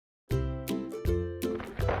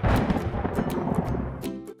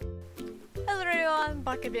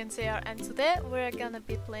I'm back again here, and today we're gonna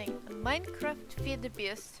be playing Minecraft Feed the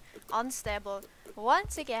Beast Unstable.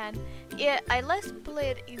 Once again, I last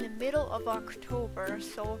played in the middle of October,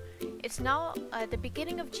 so it's now the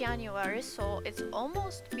beginning of January, so it's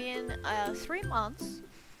almost been 3 months.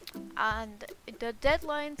 And the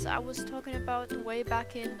deadlines I was talking about way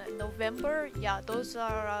back in November, yeah, those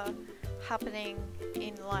are happening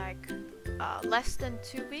in like less than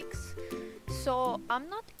 2 weeks. So I'm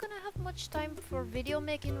not gonna have much time for video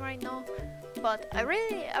making right now, but I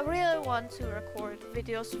really want to record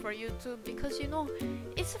videos for YouTube because, you know,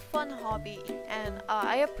 it's a fun hobby, and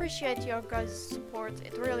I appreciate your guys' support.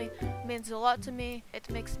 It really means a lot to me. It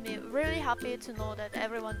makes me really happy to know that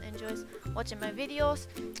everyone enjoys watching my videos.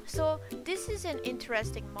 So this is an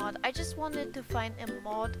interesting mod. I just wanted to find a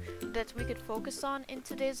mod that we could focus on in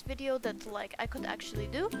today's video that like I could actually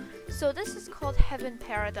do. So this is called Heaven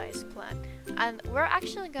Paradise Plant, and we're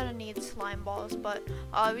actually gonna need slime balls, but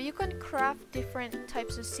you can craft different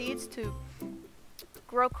types of seeds to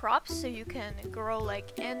grow crops. So you can grow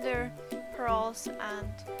like ender pearls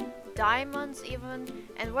and diamonds even,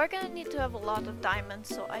 and we're gonna need to have a lot of diamonds,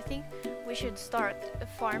 so I think we should start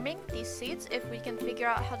farming these seeds if we can figure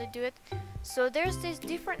out how to do it. So there's these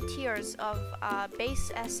different tiers of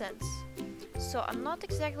base essence, so I'm not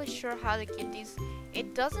exactly sure how to get these.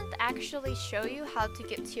 It doesn't actually show you how to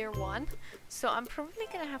get tier 1, so I'm probably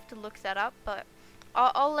gonna have to look that up, but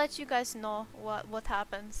I'll let you guys know what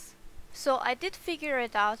happens. So I did figure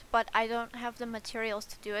it out, but I don't have the materials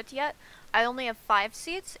to do it yet. I only have 5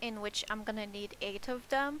 seeds, in which I'm gonna need 8 of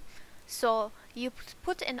them. So you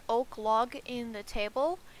put an oak log in the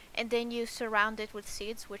table, and then you surround it with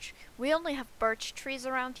seeds, which we only have birch trees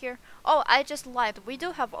around here. Oh, I just lied, we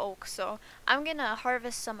do have oak, so I'm gonna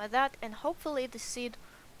harvest some of that, and hopefully the seed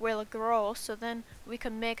will grow, so then we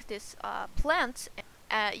can make this plant.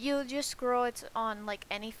 You just grow it on like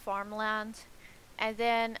any farmland, and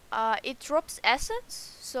then it drops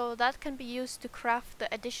essence, so that can be used to craft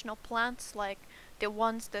the additional plants, like the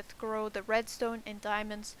ones that grow the redstone and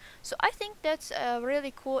diamonds. So I think that's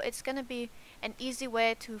really cool. It's gonna be an easy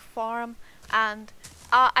way to farm, and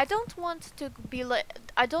I don't want to be like,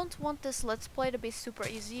 I don't want this let's play to be super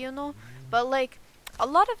easy, you know, but like a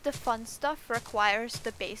lot of the fun stuff requires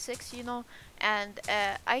the basics, you know, and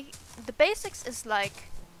the basics is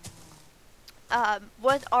like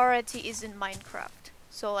what already is in Minecraft.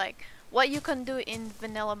 So like what you can do in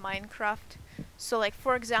vanilla Minecraft. So like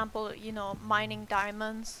for example, you know, mining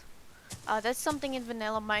diamonds. That's something in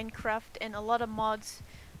vanilla Minecraft, and a lot of mods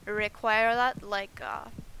require that, like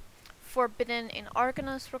Forbidden in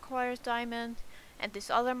Arcanus requires diamond, and this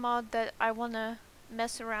other mod that I wanna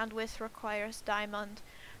mess around with requires diamond.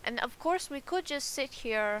 And of course we could just sit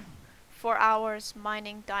here for hours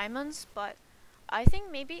mining diamonds, but I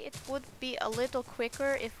think maybe it would be a little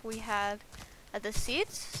quicker if we had the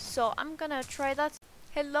seeds, so I'm gonna try that.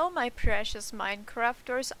 Hello my precious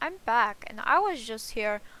Minecrafters, I'm back, and I was just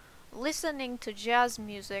here listening to jazz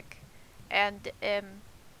music, and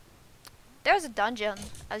there's a dungeon,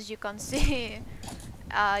 as you can see.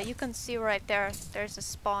 You can see right there, there's a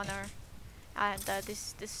spawner, and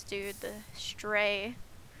this dude, the stray.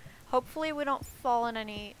 Hopefully we don't fall in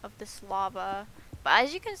any of this lava, but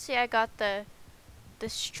as you can see I got the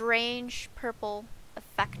strange purple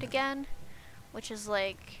effect again, which is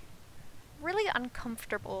like really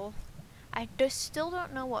uncomfortable. I still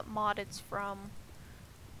don't know what mod it's from,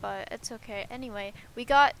 but it's okay. Anyway, we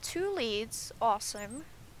got 2 leads, awesome,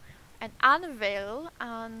 an anvil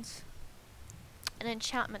and an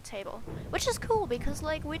enchantment table, which is cool because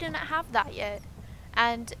like we didn't have that yet.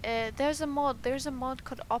 And there's a mod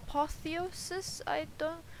called Apotheosis.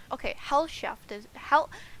 Okay, Hell Shelf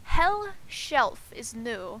is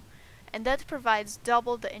new, and that provides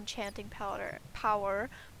double the enchanting power,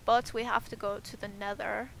 but we have to go to the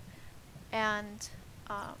Nether. And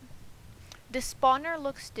the spawner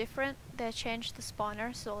looks different. They changed the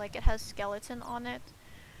spawner, so like it has skeleton on it,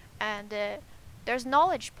 and there's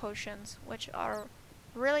knowledge potions, which are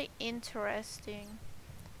really interesting.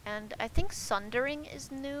 And I think sundering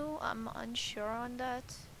is new. I'm unsure on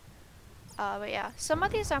that. But yeah, some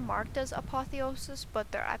of these are marked as apotheosis,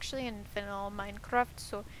 but they're actually in vanilla Minecraft,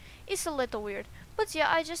 so it's a little weird. But yeah,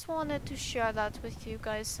 I just wanted to share that with you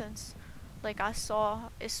guys, since like I saw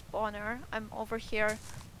a spawner. I'm over here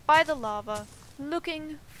by the lava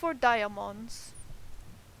looking for diamonds.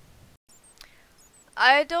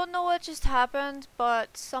 I don't know what just happened,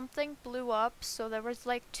 but something blew up. So there was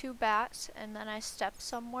like 2 bats, and then I stepped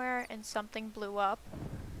somewhere and something blew up.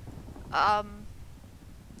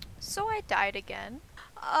 So I died again.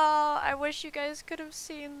 Oh, I wish you guys could have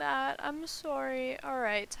seen that. I'm sorry.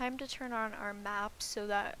 Alright, time to turn on our map so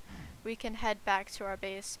that we can head back to our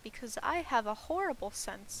base, because I have a horrible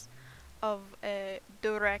sense of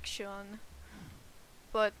direction.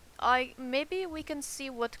 But maybe we can see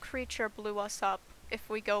what creature blew us up if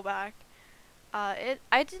we go back.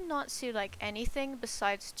 I did not see like anything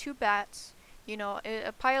besides two bats, you know,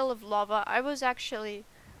 a pile of lava. I was actually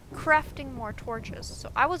crafting more torches,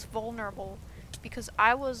 so I was vulnerable because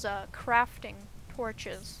I was crafting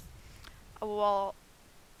torches while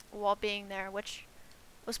being there, which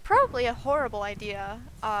was probably a horrible idea.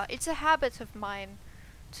 It's a habit of mine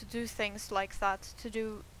to do things like that, to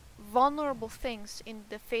do vulnerable things in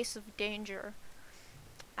the face of danger.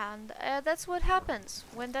 And that's what happens.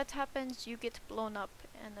 When that happens, you get blown up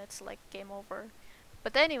and it's like game over.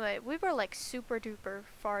 But anyway, we were like super duper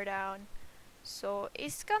far down. So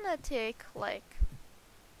it's gonna take like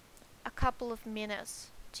a couple of minutes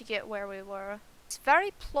to get where we were. It's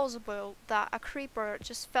very plausible that a creeper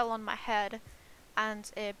just fell on my head and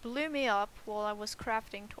it blew me up while I was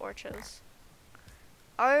crafting torches.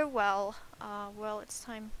 Oh well, well, it's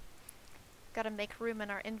time. Gotta make room in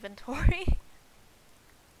our inventory.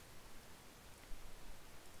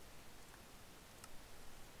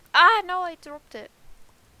 Ah, no, I dropped it.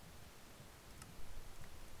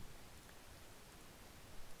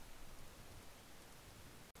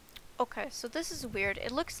 Okay, so this is weird.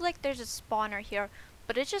 It looks like there's a spawner here,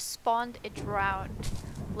 but it just spawned a drowned.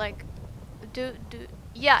 Like,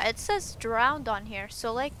 yeah, it says drowned on here.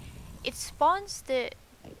 So like, it spawns the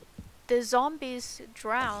zombies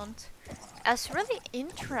drowned. That's really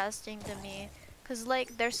interesting to me, cause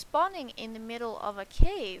like they're spawning in the middle of a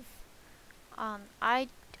cave.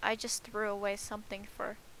 I just threw away something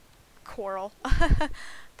for coral.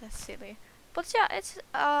 That's silly. But yeah, it's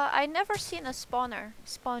I never seen a spawner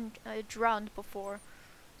spawn drowned before,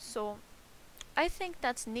 so I think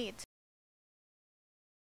that's neat.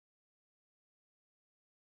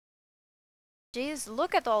 Jeez,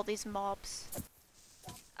 look at all these mobs.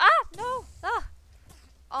 Ah, no! Ah!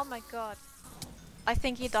 Oh my god. I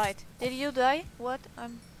think he died. Did you die? What?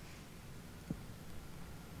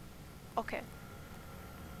 Okay.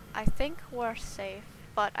 I think we're safe,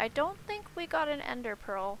 but I don't think we got an ender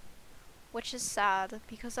pearl, which is sad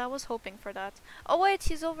because I was hoping for that. Oh wait,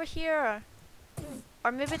 he's over here.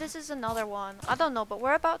 Or maybe this is another one. I don't know, but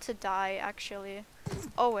we're about to die actually.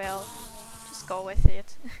 Oh well, just go with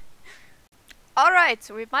it. Alright,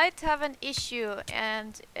 we might have an issue,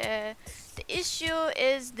 and the issue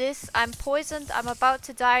is this: I'm poisoned, I'm about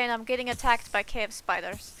to die, and I'm getting attacked by cave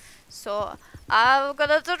spiders. So I'm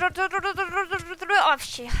gonna oh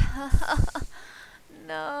shit.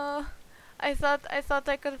 No, I thought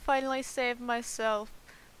I could finally save myself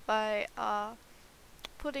by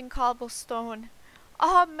putting cobblestone.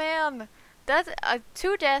 Oh man, that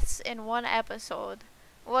 2 deaths in 1 episode.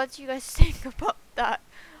 What do you guys think about that?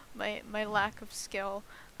 My lack of skill.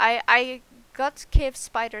 I got cave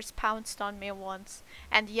spiders pounced on me once,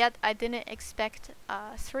 and yet I didn't expect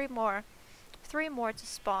 3 more to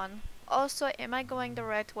spawn. Also, am I going the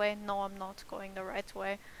right way? No, I'm not going the right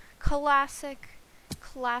way. Classic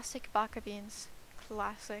baka beans.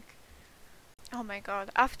 Classic. Oh my god,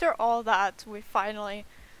 after all that, we finally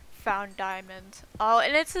found diamond. Oh,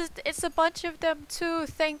 and it's a bunch of them too,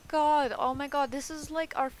 thank god. Oh my god, this is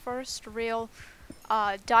like our first real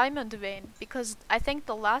diamond vein, because I think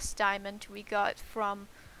the last diamond we got from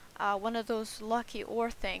one of those lucky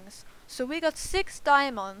ore things. So we got 6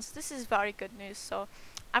 diamonds. This is very good news. So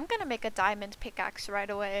I'm gonna make a diamond pickaxe right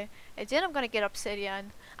away, and then I'm gonna get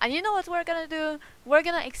obsidian. And you know what we're gonna do? We're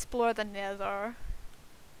gonna explore the Nether.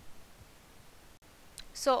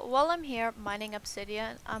 So while I'm here mining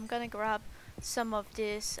obsidian, I'm gonna grab some of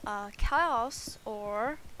this chaos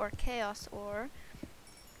ore,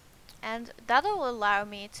 and that'll allow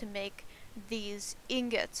me to make these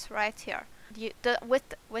ingots right here.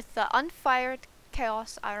 With the unfired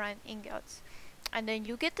chaos iron ingots, and then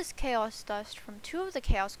you get this chaos dust from 2 of the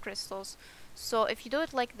chaos crystals. So if you do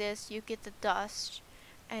it like this, you get the dust,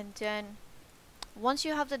 and then once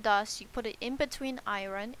you have the dust, you put it in between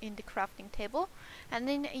iron in the crafting table, and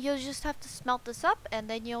then you'll just have to smelt this up, and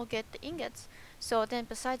then you'll get the ingots. So then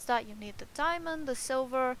besides that, you need the diamond, the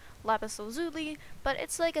silver, lapis lazuli, but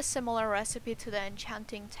it's like a similar recipe to the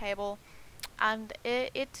enchanting table, and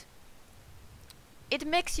it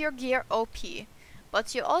makes your gear OP.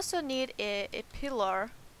 But you also need a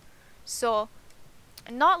pillar. So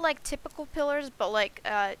not like typical pillars, but like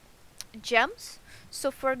gems. So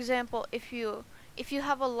for example, if you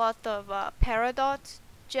have a lot of peridot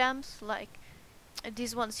gems, like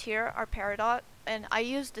these ones here are peridot, and I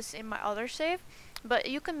use this in my other save. but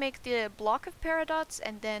you can make the block of paradox,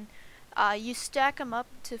 and then you stack them up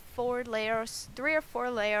to 4 layers, 3 or 4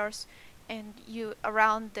 layers, and you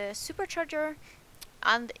around the supercharger,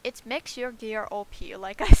 and it makes your gear OP,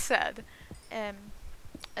 like I said.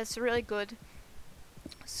 It's really good.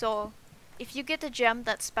 So if you get a gem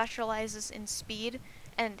that specializes in speed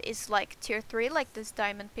and is like tier 3, like this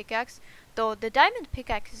diamond pickaxe, though the diamond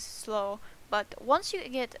pickaxe is slow, but once you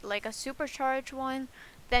get like a supercharged one,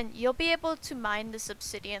 then you'll be able to mine this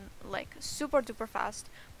obsidian like super duper fast.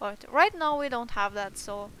 But right now we don't have that,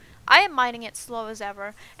 so I am mining it slow as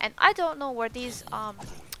ever, and I don't know where these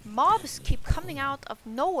mobs keep coming out of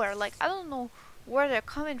nowhere. Like, I don't know where they're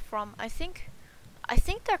coming from. I think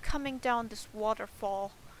they're coming down this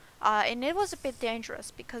waterfall, and it was a bit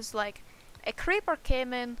dangerous because like a creeper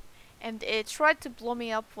came in and it tried to blow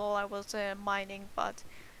me up while I was mining, but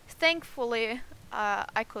thankfully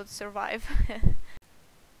I could survive.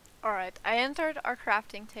 Alright, I entered our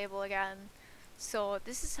crafting table again. So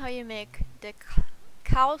this is how you make the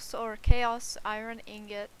chaos or chaos iron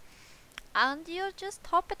ingot, and you just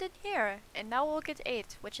top it in here, and now we'll get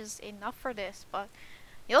 8, which is enough for this, but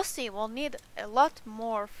you'll see we'll need a lot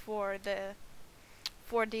more for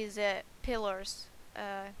these pillars,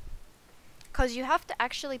 cause you have to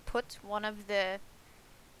actually put one of the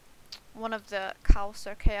chaos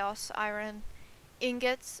or chaos iron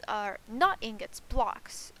ingots, or not ingots,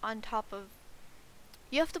 blocks on top of.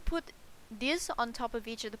 You have to put these on top of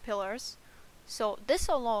each of the pillars. So this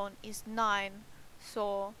alone is 9.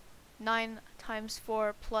 So 9 times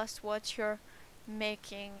 4 plus what you're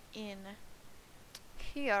making in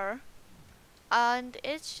here, and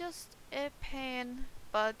it's just a pain,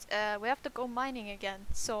 but we have to go mining again.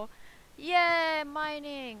 So yeah,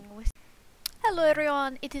 mining. Hello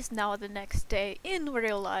everyone, it is now the next day in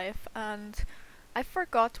real life, and I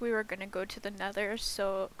forgot we were gonna go to the Nether,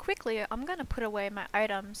 so quickly I'm gonna put away my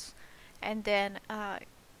items and then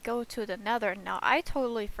go to the Nether. Now I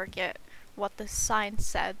totally forget what the sign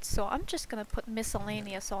said, so I'm just gonna put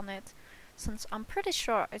miscellaneous on it, since I'm pretty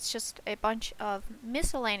sure it's just a bunch of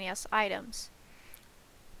miscellaneous items.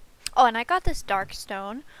 Oh, and I got this dark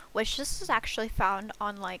stone, which this is actually found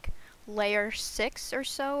on like layer 6 or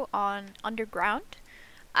so on underground.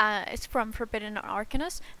 It's from Forbidden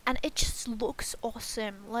Arcanus, and it just looks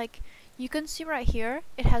awesome. Like, you can see right here,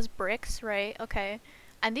 it has bricks, right? Okay,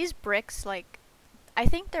 and these bricks, like, I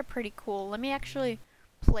think they're pretty cool. Let me actually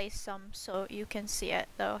place some so you can see it,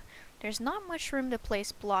 though. There's not much room to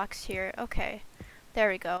place blocks here. Okay, there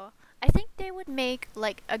we go. I think they would make,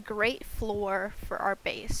 like, a great floor for our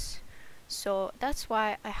base. So, that's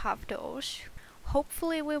why I have those.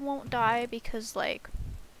 Hopefully we won't die because, like,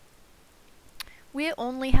 we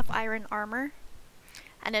only have iron armor,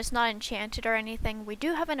 and it's not enchanted or anything. We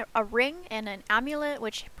do have a ring and an amulet,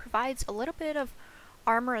 which provides a little bit of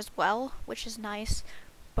armor as well, which is nice.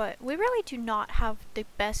 But we really do not have the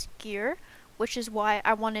best gear, which is why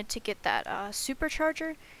I wanted to get that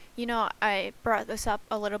supercharger. You know, I brought this up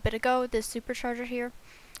a little bit ago, this supercharger here.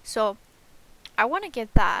 So I want to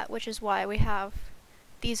get that, which is why we have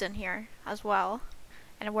these in here as well.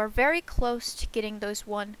 And we're very close to getting those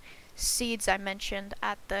 1 seeds I mentioned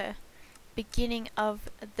at the beginning of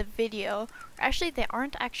the video. Actually, they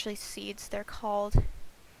aren't actually seeds, they're called,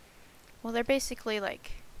 well, they're basically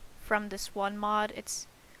like from this one mod. It's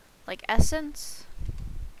like essence.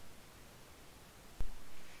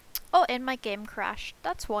 Oh, and my game crashed.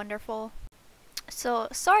 That's wonderful. So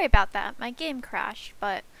sorry about that, my game crashed,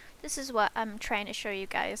 but this is what I'm trying to show you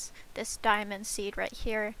guys. This diamond seed right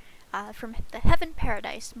here, from the Heaven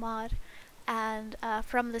Paradise mod, and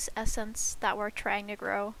from this essence that we're trying to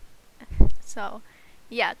grow. So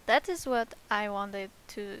yeah, that is what I wanted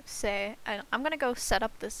to say, and I'm gonna go set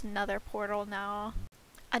up this Nether portal now.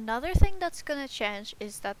 Another thing that's gonna change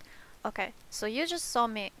is that, okay, so you just saw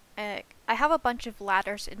me, I have a bunch of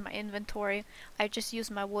ladders in my inventory. I just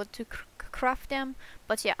use my wood to craft them,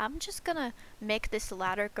 but yeah, I'm just gonna make this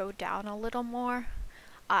ladder go down a little more.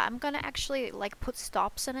 I'm gonna actually like put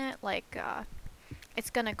stops in it, like it's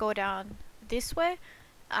gonna go down this way,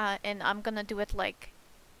 and I'm gonna do it like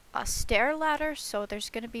a stair ladder, so there's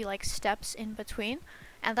gonna be like steps in between,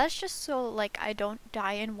 and that's just so like I don't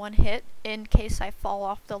die in one hit in case I fall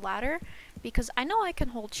off the ladder, because I know I can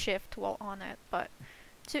hold shift while on it, but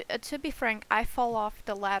to be frank, I fall off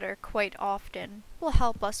the ladder quite often. Will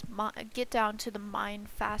help us get down to the mine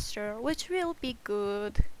faster, which will be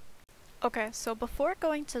good. Okay, so before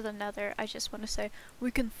going to the Nether, I just want to say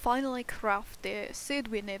we can finally craft the seed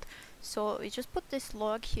we need. So we just put this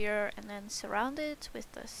log here and then surround it with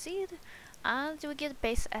the seed, and we get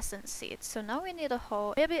base essence seeds. So now we need a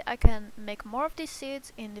hoe. Maybe I can make more of these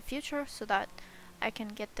seeds in the future so that I can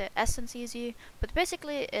get the essence easy. But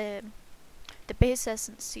basically, the base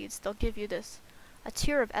essence seeds, they'll give you a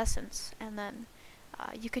tier of essence, and then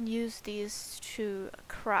you can use these to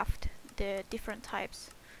craft the different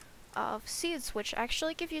types of seeds, which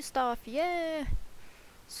actually give you stuff. Yeah.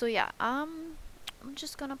 So yeah, I'm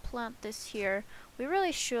just gonna plant this here. We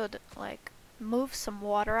really should like move some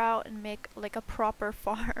water out and make like a proper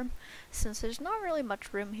farm, since there's not really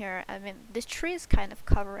much room here. I mean, this tree is kind of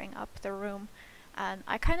covering up the room, and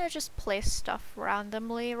I kind of just place stuff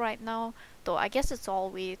randomly right now, though I guess it's all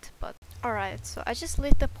wheat. But alright, so I just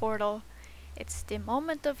lit the portal. It's the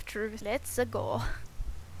moment of truth. Let's go.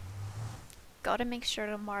 Gotta make sure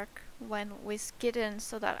to mark when we skid in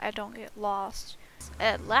so that I don't get lost.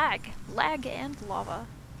 Lag and lava.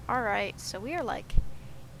 Alright, so we are like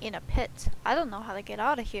in a pit. I don't know how to get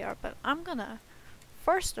out of here, but I'm gonna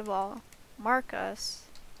first of all mark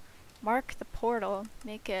the portal,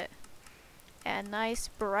 make it a nice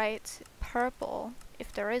bright purple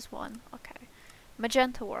if there is one. Okay,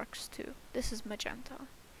 magenta works too. This is magenta.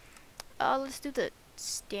 Let's do the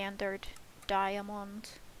standard diamond.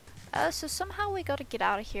 So somehow we gotta get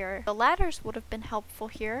out of here. The ladders would have been helpful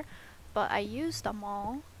here, but I used them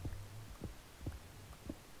all.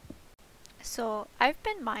 So I've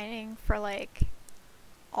been mining for like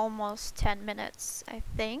almost 10 minutes, I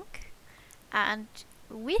think, and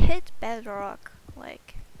we hit bedrock.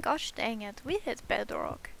 Like, gosh dang it, we hit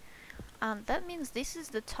bedrock. And that means this is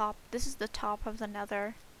the top of the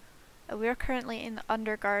Nether. We are currently in the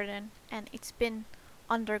Undergarden, and it's been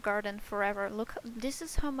Undergarden forever. Look, this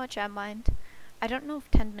is how much I mined. I don't know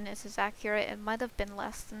if 10 minutes is accurate, it might have been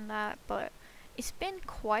less than that, but it's been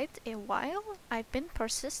quite a while. I've been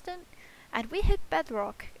persistent, and we hit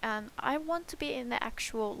bedrock, and I want to be in the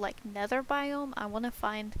actual like Nether biome. I want to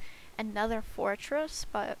find another fortress,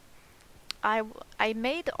 but I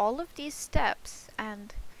made all of these steps,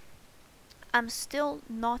 and I'm still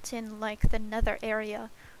not in like the Nether area.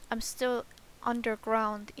 I'm still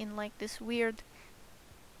underground in like this weird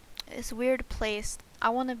place. I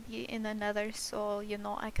want to be in the Nether, so you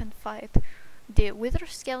know I can fight the wither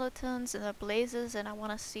skeletons and the blazes, and I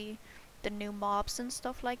want to see the new mobs and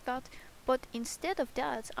stuff like that. But instead of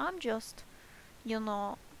that, I'm just, you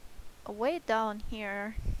know, way down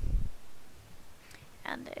here,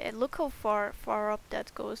 and look how far up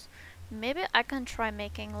that goes. Maybe I can try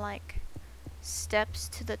making like steps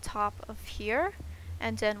to the top of here,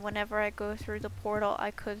 and then whenever I go through the portal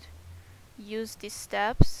I could use these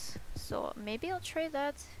steps. So maybe I'll try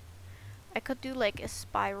that. I could do like a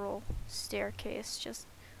spiral staircase.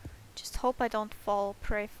 Just hope I don't fall.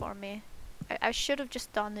 Pray for me. I should have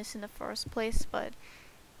just done this in the first place, but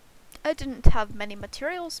I didn't have many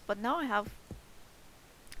materials, but now I have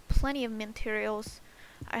plenty of materials.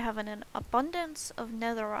 I have an abundance of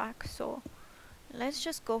netherrack, so let's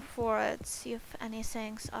just go for it, see if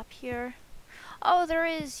anything's up here. Oh, there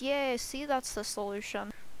is! Yay! See, that's the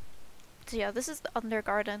solution. So yeah, this is the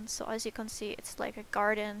Undergarden, so as you can see, it's like a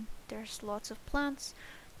garden. There's lots of plants.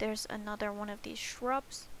 There's another one of these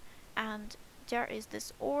shrubs, and there is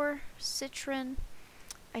this ore, citron.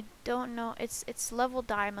 I don't know, it's level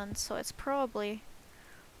diamond, so it's probably,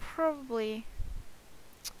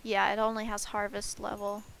 yeah, it only has harvest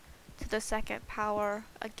level to the second power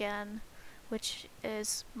again, which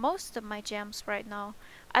is most of my gems right now.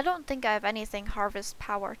 I don't think I have anything harvest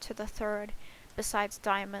power to the third besides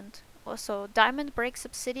diamond. Also, diamond breaks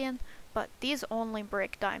obsidian, but these only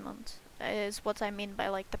break diamond, is what I mean by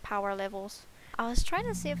like the power levels. I was trying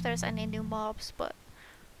to see if there's any new mobs, but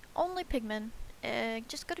only pigmen.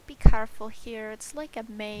 Just gotta be careful here, it's like a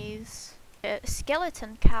maze.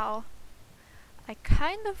 Skeleton cow. I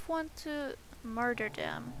kind of want to murder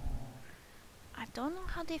them. I don't know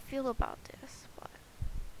how they feel about this, but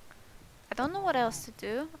I don't know what else to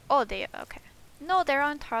do. Oh, okay. No, they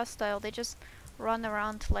aren't hostile, they just run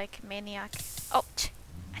around like maniac. Oh,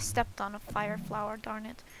 I stepped on a fire flower, darn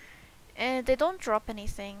it. They don't drop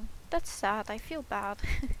anything. That's sad, I feel bad.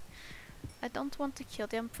 I don't want to kill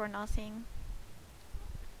them for nothing.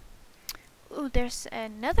 Ooh, there's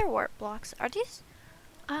nether wart blocks. Are these?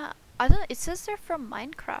 I don't. It says they're from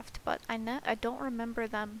Minecraft, but I don't remember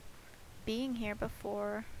them being here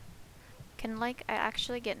before. Can like I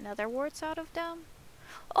actually get nether warts out of them?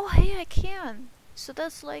 Oh, hey, I can. So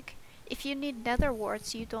that's like, if you need nether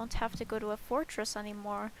warts, you don't have to go to a fortress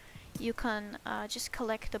anymore. You can just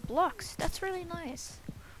collect the blocks. That's really nice.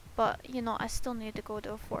 But you know, I still need to go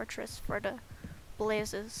to a fortress for the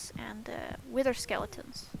blazes and the wither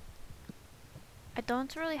skeletons. I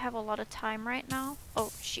don't really have a lot of time right now.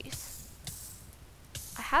 Oh, jeez.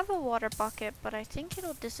 I have a water bucket, but I think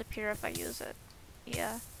it'll disappear if I use it.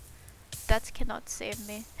 Yeah. that cannot save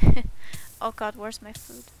me. Oh god, where's my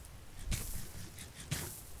food?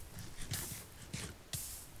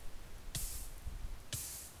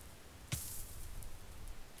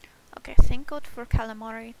 Okay, thank god for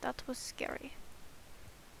calamari. That was scary.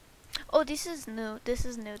 Oh, this is new. This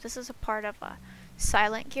is new. This is a part of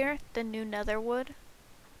Silent Gear, the new Netherwood.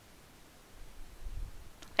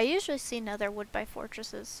 I usually see Netherwood by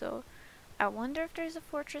fortresses, so I wonder if there's a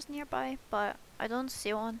fortress nearby, but I don't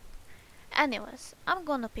see one. Anyways, I'm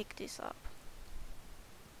gonna pick this up.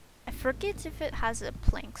 I forget if it has a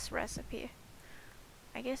planks recipe.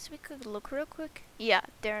 I guess we could look real quick. Yeah,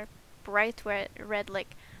 they're bright red,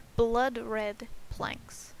 like blood red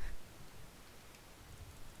planks.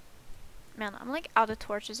 Man, I'm like out of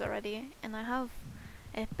torches already, and I have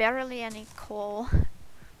barely any coal.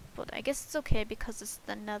 But I guess it's okay because it's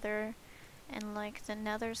the Nether, and like the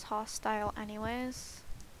Nether's hostile anyways.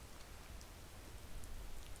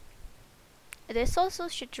 This also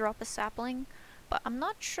should drop a sapling, but I'm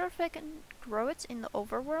not sure if I can grow it in the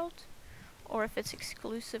overworld or if it's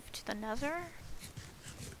exclusive to the Nether.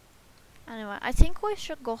 Anyway, I think we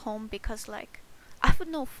should go home because like I have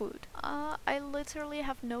no food. I literally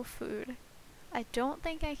have no food. I don't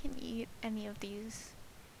think I can eat any of these.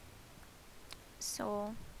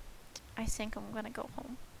 So I think I'm gonna go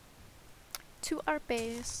home. To our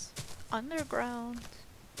base, underground.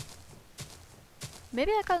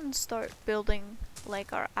 Maybe I can start building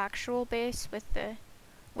like our actual base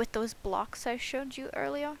with those blocks I showed you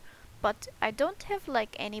earlier. But I don't have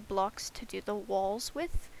like any blocks to do the walls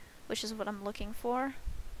with, which is what I'm looking for.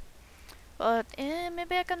 But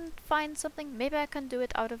maybe I can find something. Maybe I can do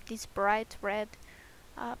it out of these bright red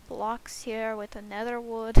blocks here with a nether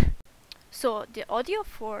wood. So the audio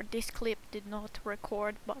for this clip did not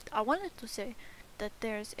record, but I wanted to say that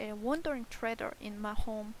there's a wandering trader in my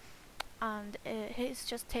home, and he's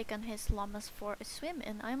just taken his llamas for a swim,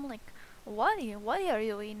 and I'm like, why are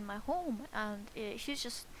you in my home? And he's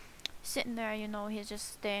just sitting there, you know, he's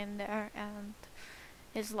just staying there, and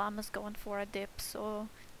his llama's going for a dip. So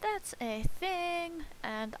that's a thing,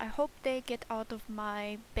 and I hope they get out of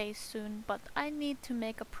my base soon, but I need to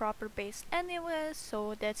make a proper base anyway,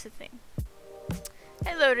 so that's a thing.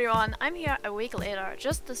 Hello everyone, I'm here a week later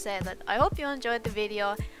just to say that I hope you enjoyed the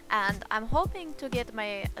video, and I'm hoping to get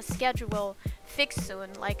my schedule fixed soon.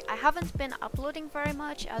 Like, I haven't been uploading very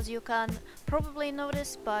much, as you can probably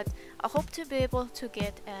notice, but I hope to be able to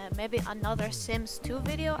get maybe another Sims 2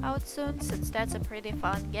 video out soon, since that's a pretty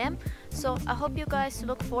fun game. So I hope you guys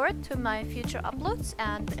look forward to my future uploads,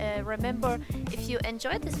 and remember, if you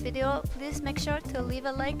enjoyed this video, please make sure to leave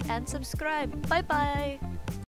a like and subscribe. Bye bye!